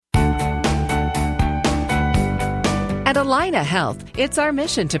At Allina Health, it's our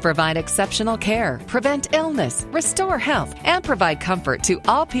mission to provide exceptional care, prevent illness, restore health, and provide comfort to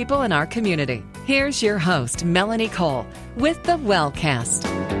all people in our community. Here's your host, Melanie Cole, with the Wellcast.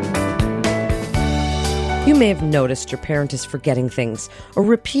 You may have noticed your parent is forgetting things or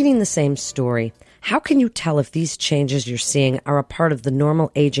repeating the same story. How can you tell if these changes you're seeing are a part of the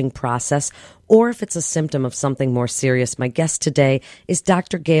normal aging process or if it's a symptom of something more serious? My guest today is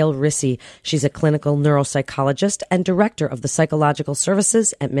Dr. Gail Ricci. She's a clinical neuropsychologist and director of the psychological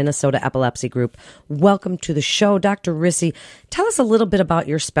services at Minnesota Epilepsy Group. Welcome to the show, Dr. Ricci. Tell us a little bit about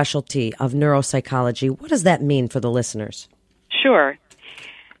your specialty of neuropsychology. What does that mean for the listeners? Sure.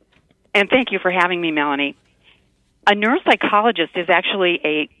 And thank you for having me, Melanie. A neuropsychologist is actually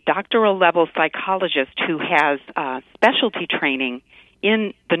a doctoral-level psychologist who has specialty training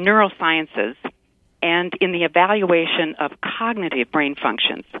in the neurosciences and in the evaluation of cognitive brain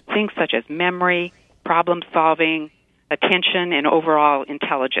functions, things such as memory, problem-solving, attention, and overall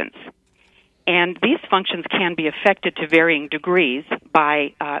intelligence. And these functions can be affected to varying degrees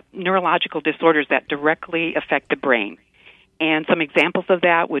by neurological disorders that directly affect the brain. And some examples of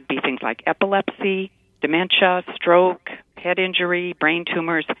that would be things like epilepsy, dementia, stroke, head injury, brain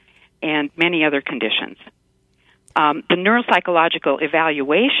tumors, and many other conditions. The neuropsychological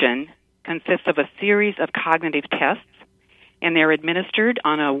evaluation consists of a series of cognitive tests, and they're administered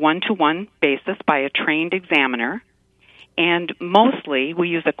on a one-to-one basis by a trained examiner. And mostly we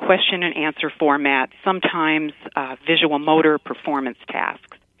use a question and answer format, sometimes visual motor performance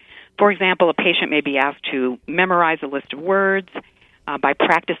tasks. For example, a patient may be asked to memorize a list of words by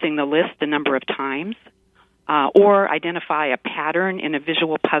practicing the list a number of times, or identify a pattern in a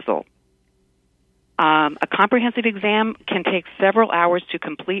visual puzzle. A comprehensive exam can take several hours to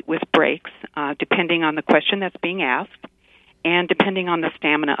complete with breaks, depending on the question that's being asked and depending on the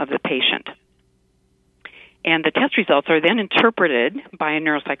stamina of the patient. And the test results are then interpreted by a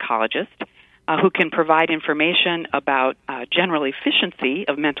neuropsychologist who can provide information about general efficiency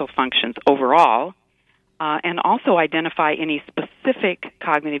of mental functions overall, and also identify any specific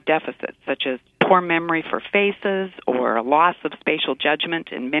cognitive deficits, such as poor memory for faces or a loss of spatial judgment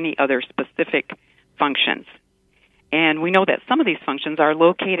and many other specific functions. And we know that some of these functions are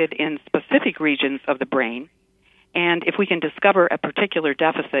located in specific regions of the brain, and if we can discover a particular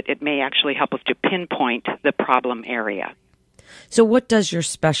deficit, it may actually help us to pinpoint the problem area. So what does your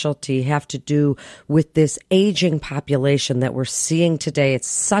specialty have to do with this aging population that we're seeing today? It's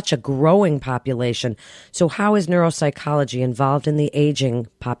such a growing population. So how is neuropsychology involved in the aging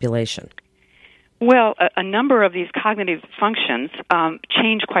population? Well, a number of these cognitive functions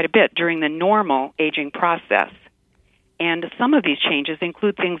change quite a bit during the normal aging process. And some of these changes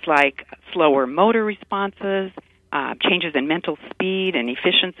include things like slower motor responses, changes in mental speed and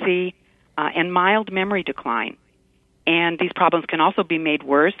efficiency, and mild memory decline. And these problems can also be made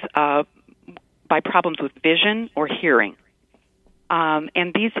worse by problems with vision or hearing.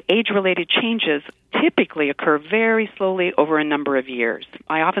 And these age-related changes typically occur very slowly over a number of years.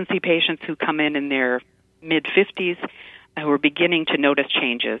 I often see patients who come in their mid-50s who are beginning to notice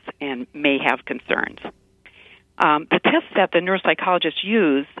changes and may have concerns. The tests that the neuropsychologists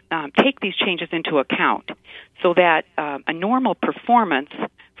use take these changes into account so that a normal performance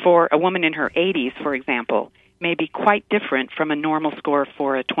for a woman in her 80s, for example, may be quite different from a normal score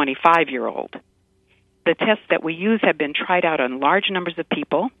for a 25-year-old. The tests that we use have been tried out on large numbers of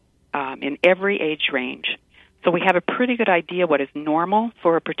people in every age range. So we have a pretty good idea what is normal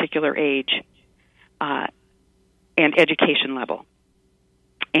for a particular age and education level.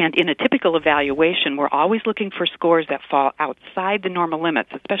 And in a typical evaluation, we're always looking for scores that fall outside the normal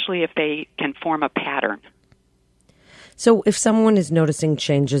limits, especially if they can form a pattern. So if someone is noticing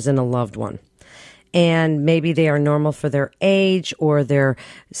changes in a loved one, and maybe they are normal for their age or they're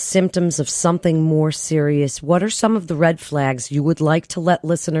symptoms of something more serious, what are some of the red flags you would like to let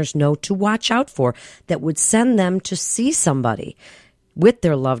listeners know to watch out for that would send them to see somebody with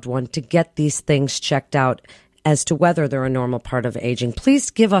their loved one to get these things checked out as to whether they're a normal part of aging?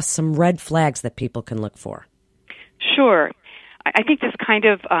 Please give us some red flags that people can look for. Sure. I think this kind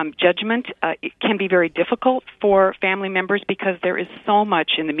of judgment it can be very difficult for family members because there is so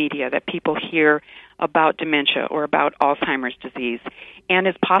much in the media that people hear about dementia or about Alzheimer's disease. And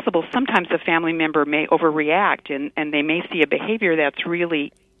it's possible sometimes a family member may overreact and they may see a behavior that's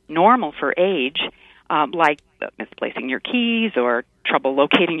really normal for age, like misplacing your keys or trouble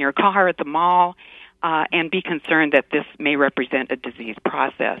locating your car at the mall, and be concerned that this may represent a disease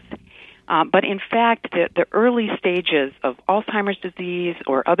process. But in fact, the early stages of Alzheimer's disease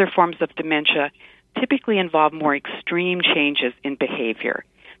or other forms of dementia typically involve more extreme changes in behavior.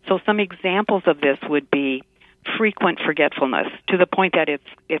 So some examples of this would be frequent forgetfulness to the point that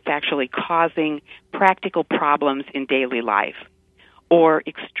it's actually causing practical problems in daily life, or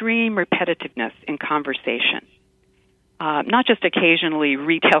extreme repetitiveness in conversation. Not just occasionally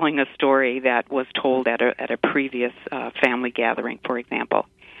retelling a story that was told at a previous family gathering, for example,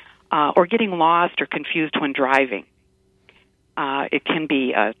 or getting lost or confused when driving. It can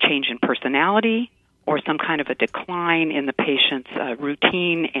be a change in personality or some kind of a decline in the patient's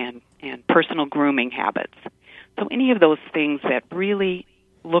routine and personal grooming habits. So any of those things that really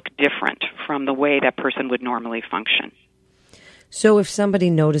look different from the way that person would normally function. So if somebody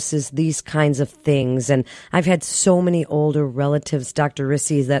notices these kinds of things, and I've had so many older relatives, Dr.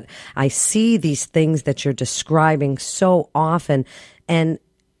 Rissy, that I see these things that you're describing so often, and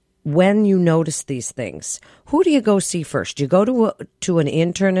when you notice these things, who do you go see first? Do you go to an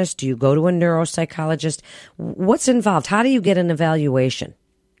internist? Do you go to a neuropsychologist? What's involved? How do you get an evaluation?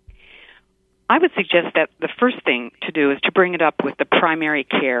 I would suggest that the first thing to do is to bring it up with the primary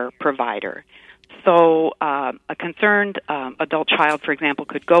care provider. So a concerned adult child, for example,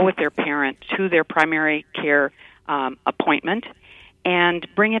 could go with their parent to their primary care appointment and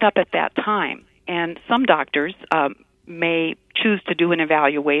bring it up at that time. And some doctors may choose to do an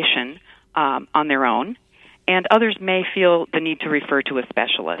evaluation on their own, and others may feel the need to refer to a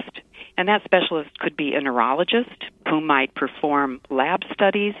specialist. And that specialist could be a neurologist who might perform lab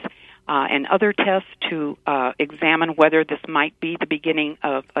studies and other tests to examine whether this might be the beginning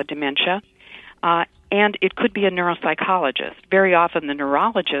of a dementia. And it could be a neuropsychologist. Very often the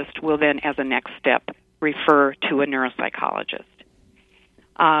neurologist will then, as a next step, refer to a neuropsychologist.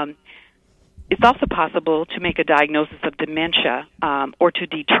 It's also possible to make a diagnosis of dementia or to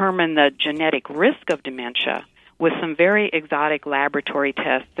determine the genetic risk of dementia with some very exotic laboratory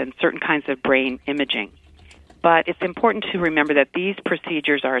tests and certain kinds of brain imaging. But it's important to remember that these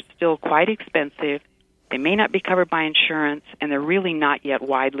procedures are still quite expensive, they may not be covered by insurance, and they're really not yet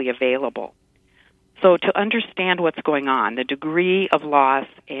widely available. So to understand what's going on, the degree of loss,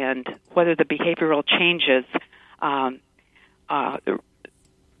 and whether the behavioral changes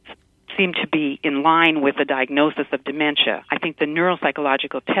seem to be in line with the diagnosis of dementia, I think the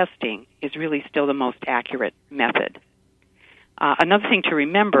neuropsychological testing is really still the most accurate method. Another thing to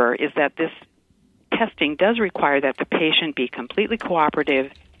remember is that this testing does require that the patient be completely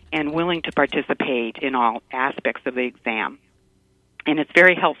cooperative and willing to participate in all aspects of the exam. And it's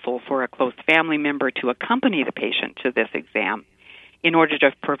very helpful for a close family member to accompany the patient to this exam in order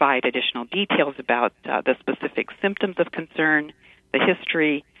to provide additional details about the specific symptoms of concern, the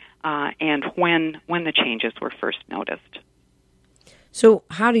history, and when the changes were first noticed. So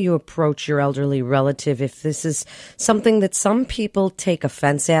how do you approach your elderly relative if this is something that some people take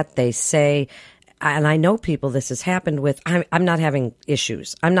offense at? They say, and I know people this has happened with, I'm not having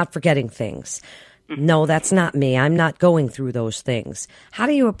issues. I'm not forgetting things. No, that's not me. I'm not going through those things. How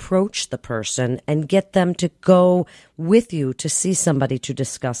do you approach the person and get them to go with you to see somebody to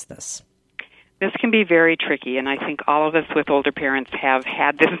discuss this? This can be very tricky, and I think all of us with older parents have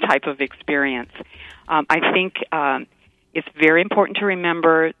had this type of experience. I think it's very important to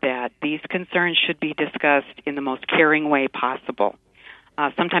remember that these concerns should be discussed in the most caring way possible.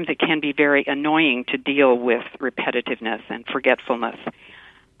 Sometimes it can be very annoying to deal with repetitiveness and forgetfulness.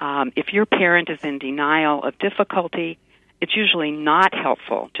 If your parent is in denial of difficulty, it's usually not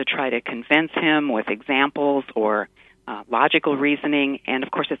helpful to try to convince him with examples or logical reasoning, and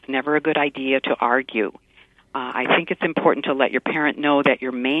of course it's never a good idea to argue. I think it's important to let your parent know that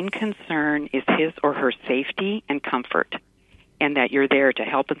your main concern is his or her safety and comfort, and that you're there to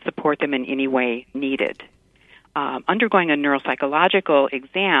help and support them in any way needed. Undergoing a neuropsychological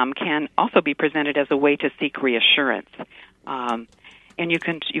exam can also be presented as a way to seek reassurance. And you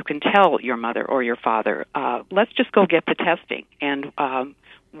can tell your mother or your father, let's just go get the testing, and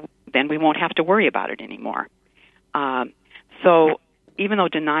then we won't have to worry about it anymore. So even though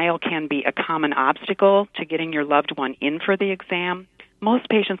denial can be a common obstacle to getting your loved one in for the exam, most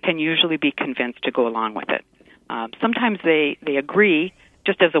patients can usually be convinced to go along with it. Sometimes they agree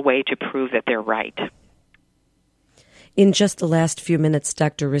just as a way to prove that they're right. In just the last few minutes,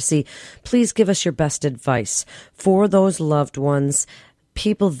 Dr. Rissy, please give us your best advice for those loved ones,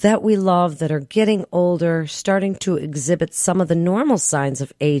 people that we love that are getting older, starting to exhibit some of the normal signs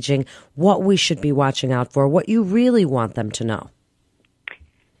of aging, what we should be watching out for, what you really want them to know.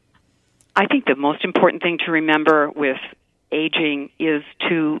 I think the most important thing to remember with aging is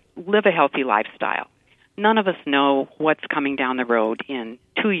to live a healthy lifestyle. None of us know what's coming down the road in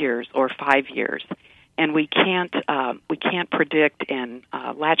 2 years or 5 years. And we can't predict and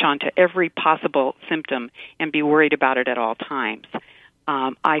latch on to every possible symptom and be worried about it at all times.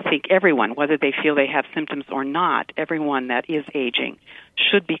 I think everyone, whether they feel they have symptoms or not, everyone that is aging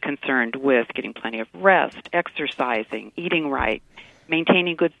should be concerned with getting plenty of rest, exercising, eating right,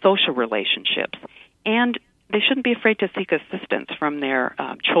 maintaining good social relationships, and they shouldn't be afraid to seek assistance from their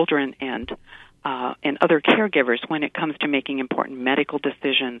children and other caregivers when it comes to making important medical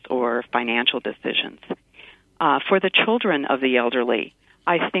decisions or financial decisions. For the children of the elderly,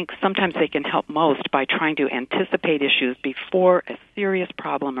 I think sometimes they can help most by trying to anticipate issues before a serious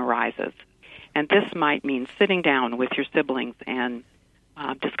problem arises. And this might mean sitting down with your siblings and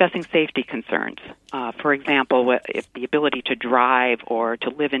discussing safety concerns. For example, if the ability to drive or to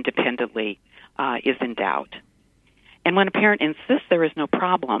live independently is in doubt. And when a parent insists there is no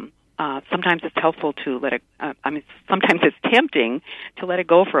problem, sometimes it's helpful to let it, sometimes it's tempting to let it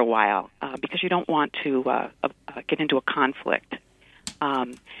go for a while because you don't want to get into a conflict.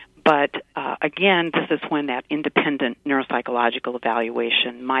 But again, this is when that independent neuropsychological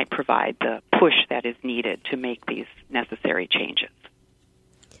evaluation might provide the push that is needed to make these necessary changes.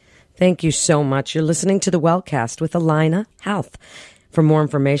 Thank you so much. You're listening to the Wellcast with Allina Health. For more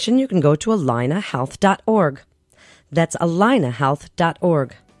information, you can go to allinahealth.org. That's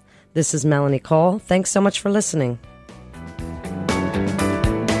allinahealth.org. This is Melanie Cole. Thanks so much for listening.